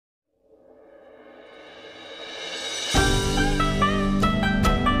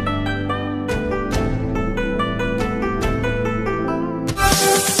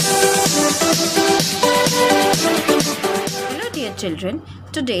children,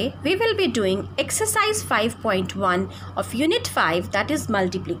 today we will be doing exercise 5.1 of unit 5, that is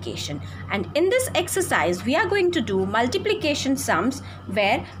multiplication. And in this exercise we are going to do multiplication sums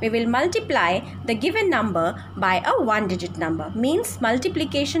where we will multiply the given number by a one-digit number. Means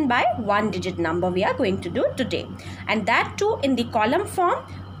multiplication by one-digit number we are going to do today. And that too in the column form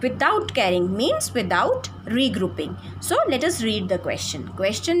without carrying, means without regrouping. So let us read the question.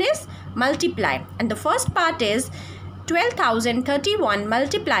 Question is multiply, and the first part is 12,031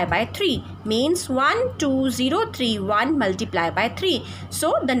 multiply by 3 means 12031 multiply by 3.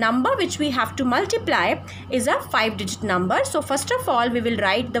 So the number which we have to multiply is a 5-digit number. So first of all we will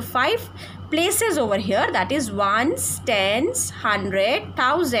write the 5 places over here, that is ones, tens, 100,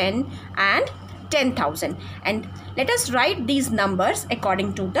 1,000 and 10,000, and let us write these numbers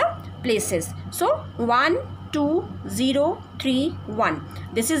according to the places. So 1, 2, 0, 3, 1.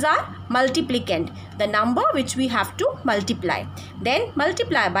 This is our multiplicand, the number which we have to multiply. Then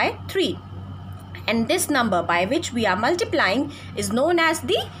multiply by 3. And this number by which we are multiplying is known as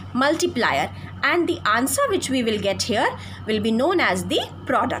the multiplier. And the answer which we will get here will be known as the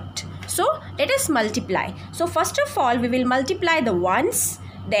product. So let us multiply. So first of all we will multiply the ones,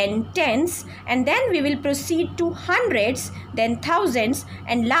 then tens, and then we will proceed to hundreds, then thousands,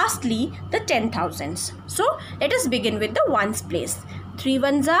 and lastly the 10,000s. So let us begin with the ones place. 3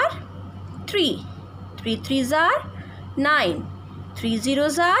 ones are 3, 3 threes are 9, 3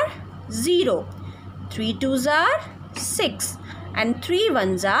 zeros are 0, 3 twos are 6, and 3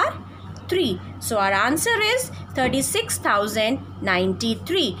 ones are 3. So our answer is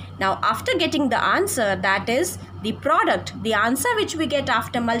 36,093. Now after getting the answer, that is the product, the answer which we get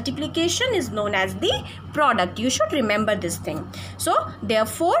after multiplication is known as the product. You should remember this thing. So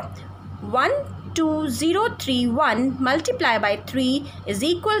therefore 12031 multiply by 3 is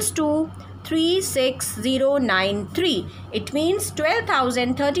equals to 36093. It means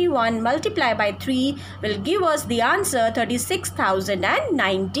 12,031 multiply by 3 will give us the answer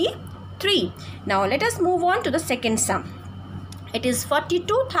 36,093. Now let us move on to the second sum. It is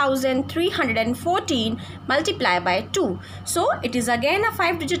 42,314 multiply by 2. So it is again a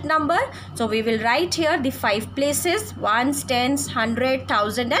 5-digit number. So we will write here the 5 places, ones, tens, 100,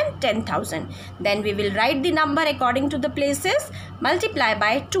 1,000 and 10,000. Then we will write the number according to the places, multiply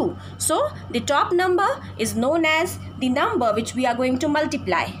by 2. So the top number is known as the number which we are going to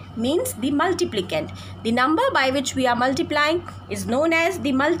multiply, means the multiplicand. The number by which we are multiplying is known as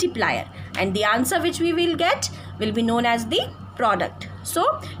the multiplier, and the answer which we will get will be known as the product.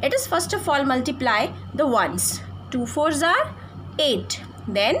 So let us first of all multiply the ones. 2 fours are 8,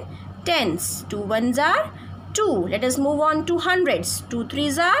 then tens, 2 ones are 2. Let us move on to hundreds. 2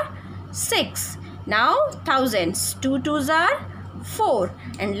 threes are 6. Now thousands, 2 twos are 4,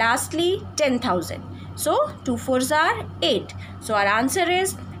 and lastly 10,000. So 2 fours are 8. So our answer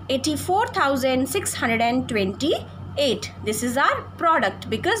is 84,628. This is our product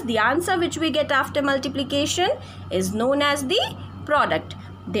because the answer which we get after multiplication is known as the product.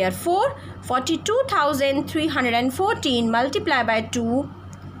 Therefore 42,314 multiplied by 2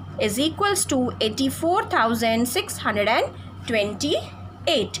 is equals to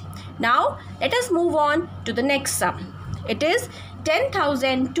 84,628. Now let us move on to the next sum. It is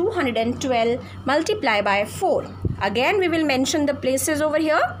 10,212 multiplied by 4. Again we will mention the places over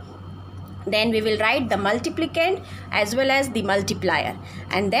here. Then we will write the multiplicand as well as the multiplier,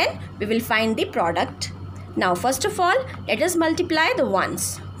 and then we will find the product. Now first of all let us multiply the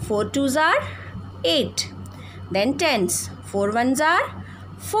ones. 4 twos are 8, then tens, 4 ones are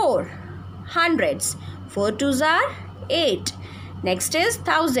 4, hundreds, 4 twos are 8. Next is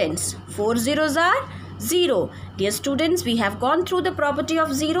thousands, 4 zeros are 0. Dear students, we have gone through the property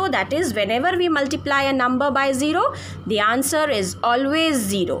of 0, that is whenever we multiply a number by 0, the answer is always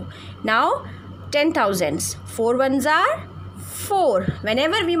 0. Now 10,000s, 4 ones are 4.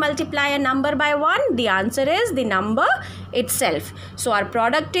 Whenever we multiply a number by 1, the answer is the number itself. So our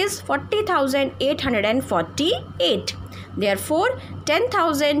product is 40,848. Therefore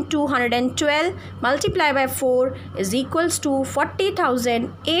 10,212 multiplied by 4 is equals to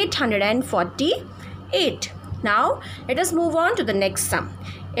 40,848. Now let us move on to the next sum.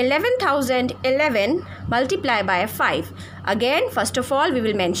 11,011 multiplied by 5. Again first of all we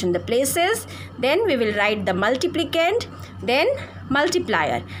will mention the places, then we will write the multiplicand, then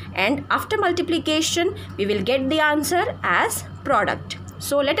multiplier, and after multiplication we will get the answer as product.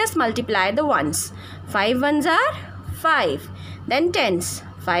 So let us multiply the ones. 5 ones are 5, then tens,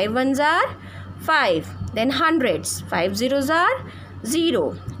 5 ones are 5, then hundreds, 5 zeros are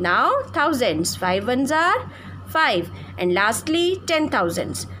 0. Now thousands, 5 ones are 5, and lastly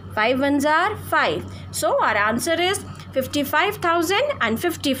 10,000s, 5 ones are 5. So our answer is 55,000 and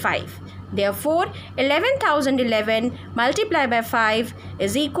 55. Therefore, 11,011 multiplied by 5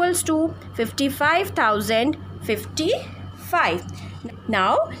 is equals to 55,055.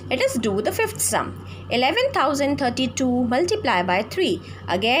 Now, let us do the fifth sum. 11,032 multiplied by 3.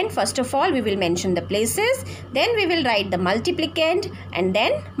 Again, first of all, we will mention the places. Then we will write the multiplicand and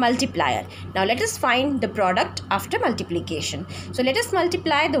then multiplier. Now, let us find the product after multiplication. So, let us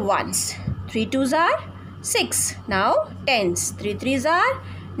multiply the ones. 3 2s are 6. Now, tens. 3 3s are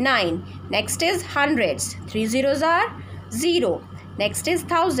 9. Next is hundreds. 3 zeros are 0. Next is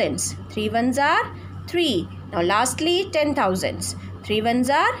thousands. 3 ones are 3. Now, lastly, 10,000s. 3 ones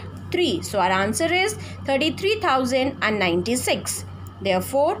are 3. So, our answer is 33,096.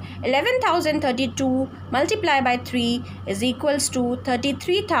 Therefore, 11,032 multiplied by 3 is equals to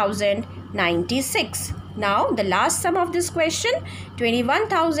 33,096. Now, the last sum of this question,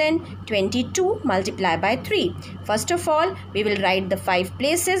 21,022 multiplied by 3. First of all, we will write the 5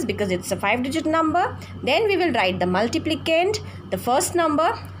 places because it's a 5-digit number. Then we will write the multiplicand, the first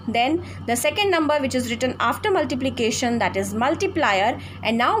number. Then the second number which is written after multiplication, that is multiplier.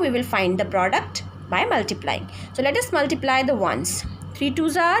 And now we will find the product by multiplying. So, let us multiply the ones. 3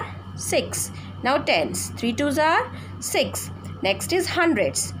 2s are 6. Now, tens. 3 2s are 6. Next is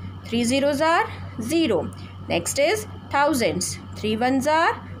hundreds. 3 zeros are 0. Next is thousands. 3 ones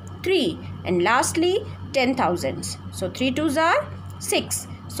are 3. And lastly, 10,000s. So, 3 2s are 6.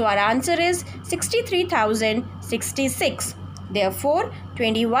 So, our answer is 63,066. Therefore,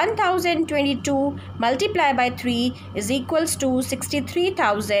 21,022 multiplied by 3 is equals to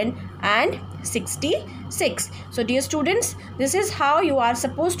 63,066. So, dear students, this is how you are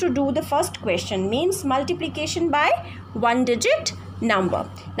supposed to do the first question, means multiplication by 1-digit number.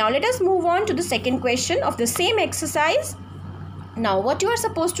 Now, let us move on to the second question of the same exercise. Now, what you are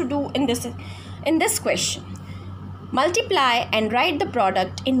supposed to do in this question, multiply and write the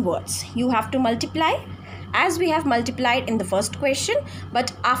product in words. You have to multiply as we have multiplied in the first question,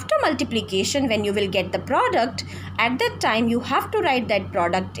 but after multiplication, when you will get the product, at that time you have to write that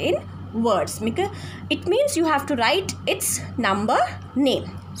product in words. It means you have to write its number name.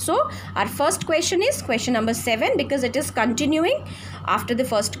 So, our first question is question number 7 because it is continuing after the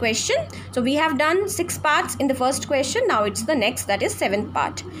first question. So, we have done 6 parts in the first question. Now, it's the next, that is 7th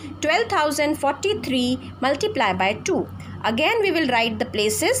part. 12,043 multiplied by 2. Again, we will write the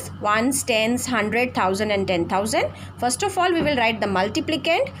places, ones, tens, 100, 1,000 and 10,000. First of all, we will write the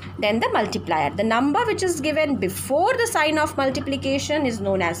multiplicand, then the multiplier. The number which is given before the sign of multiplication is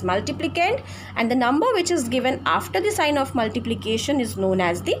known as multiplicand, and the number which is given after the sign of multiplication is known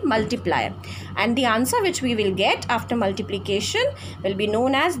as the multiplier. And the answer which we will get after multiplication will be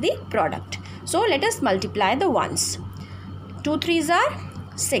known as the product. So, let us multiply the ones. 2 3s are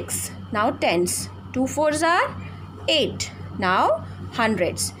 6. Now, tens. 2 4s are 8. Now,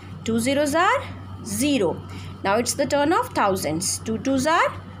 hundreds. 2 zeros are 0. Now, it's the turn of thousands. 2 2s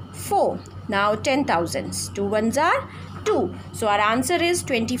are 4. Now, 10,000s. 2 ones are 2. So, our answer is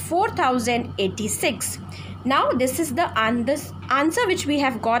 24,086. Now, this is the answer which we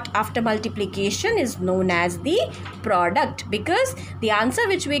have got after multiplication is known as the product, because the answer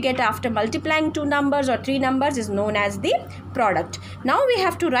which we get after multiplying 2 numbers or 3 numbers is known as the product. Now, we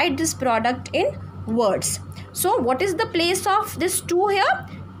have to write this product in words. So, what is the place of this 2 here?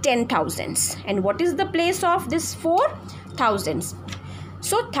 10,000s. And what is the place of this 4? Thousands.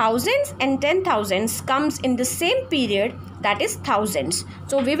 So, thousands and 10,000s comes in the same period, that is thousands.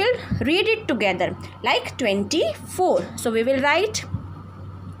 So, we will read it together like 24. So, we will write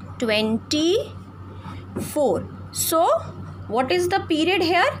 24. So, what is the period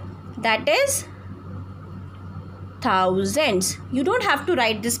here? That is thousands. You don't have to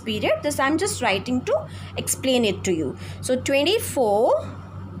write this period. This I am just writing to explain it to you. So,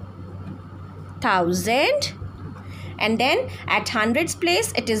 24,000. And then at hundreds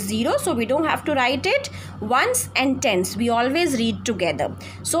place it is 0. So, we don't have to write it. Ones and tens we always read together.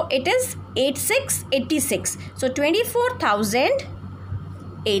 So, it is 8686. So,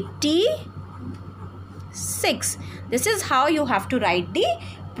 24,086. This is how you have to write the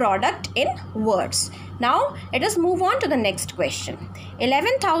product in words. Now, let us move on to the next question.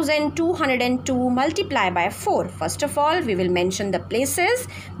 11,202 multiplied by 4. First of all, we will mention the places.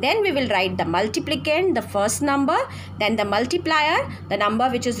 Then we will write the multiplicand, the first number. Then the multiplier, the number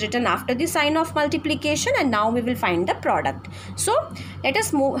which is written after the sign of multiplication. And now we will find the product. So, let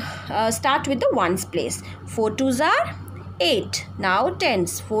us start with the ones place. 4 2s are 8. Now,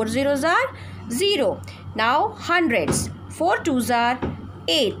 tens. 4 zeros are 0. Now, hundreds. 4 2s are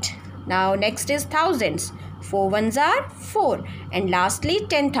 8. Now, next is thousands. 4 ones are 4. And lastly,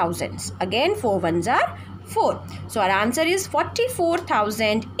 10,000s. Again, 4 ones are 4. So our answer is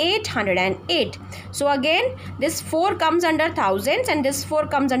 44,808. So again, this 4 comes under thousands and this 4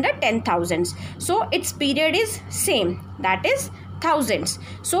 comes under 10,000s. So its period is same, that is thousands.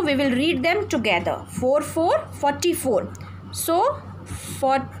 So we will read them together. 4, 4, 44. So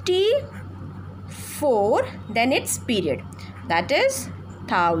 44, then its period, that is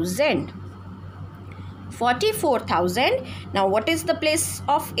 1000. 44,000. Now what is the place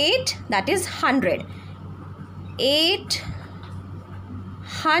of 8? That is 100.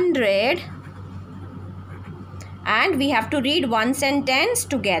 800, and we have to read ones and tens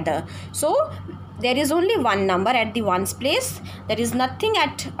together. So there is only one number at the ones place. There is nothing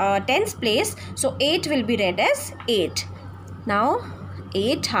at tens place. So 8 will be read as 8. Now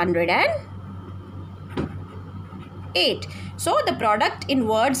 808. So the product in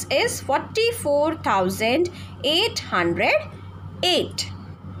words is 44,808.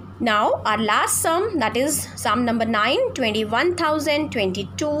 Now our last sum, that is sum number 9,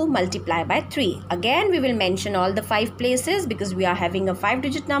 21,022 multiplied by 3. Again we will mention all the 5 places because we are having a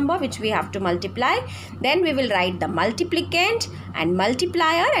 5-digit number which we have to multiply. Then we will write the multiplicand and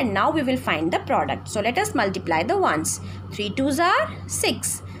multiplier, and now we will find the product. So let us multiply the ones. 3 2s are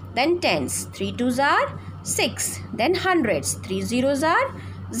 6, then tens. 3 2s are 6, then hundreds. 3 zeros are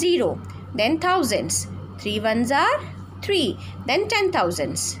 0, then thousands. 3 ones are 3, then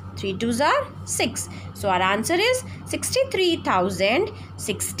 10,000s. 3 2s are 6. So our answer is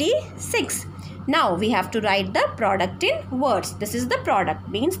 63,066. Now we have to write the product in words. This is the product,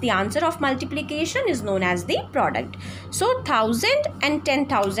 means the answer of multiplication is known as the product. So 1000 and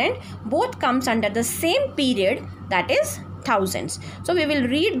 10,000 both comes under the same period, that is thousands. So we will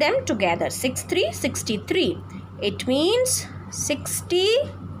read them together. 6 3 63. It means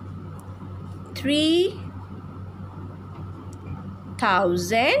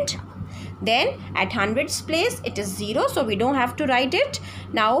 63,000. Then at hundreds place it is 0, so we don't have to write it.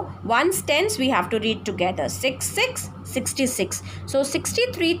 Now ones tens we have to read together. 6 6 66. So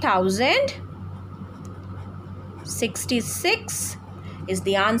 63,066 is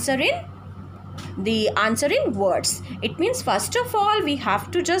the answer in words. It means first of all we have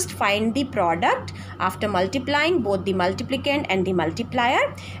to just find the product after multiplying both the multiplicand and the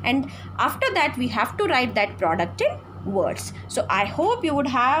multiplier, and after that we have to write that product in words. So I hope you would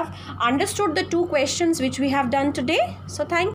have understood the 2 questions which we have done today. So thank you.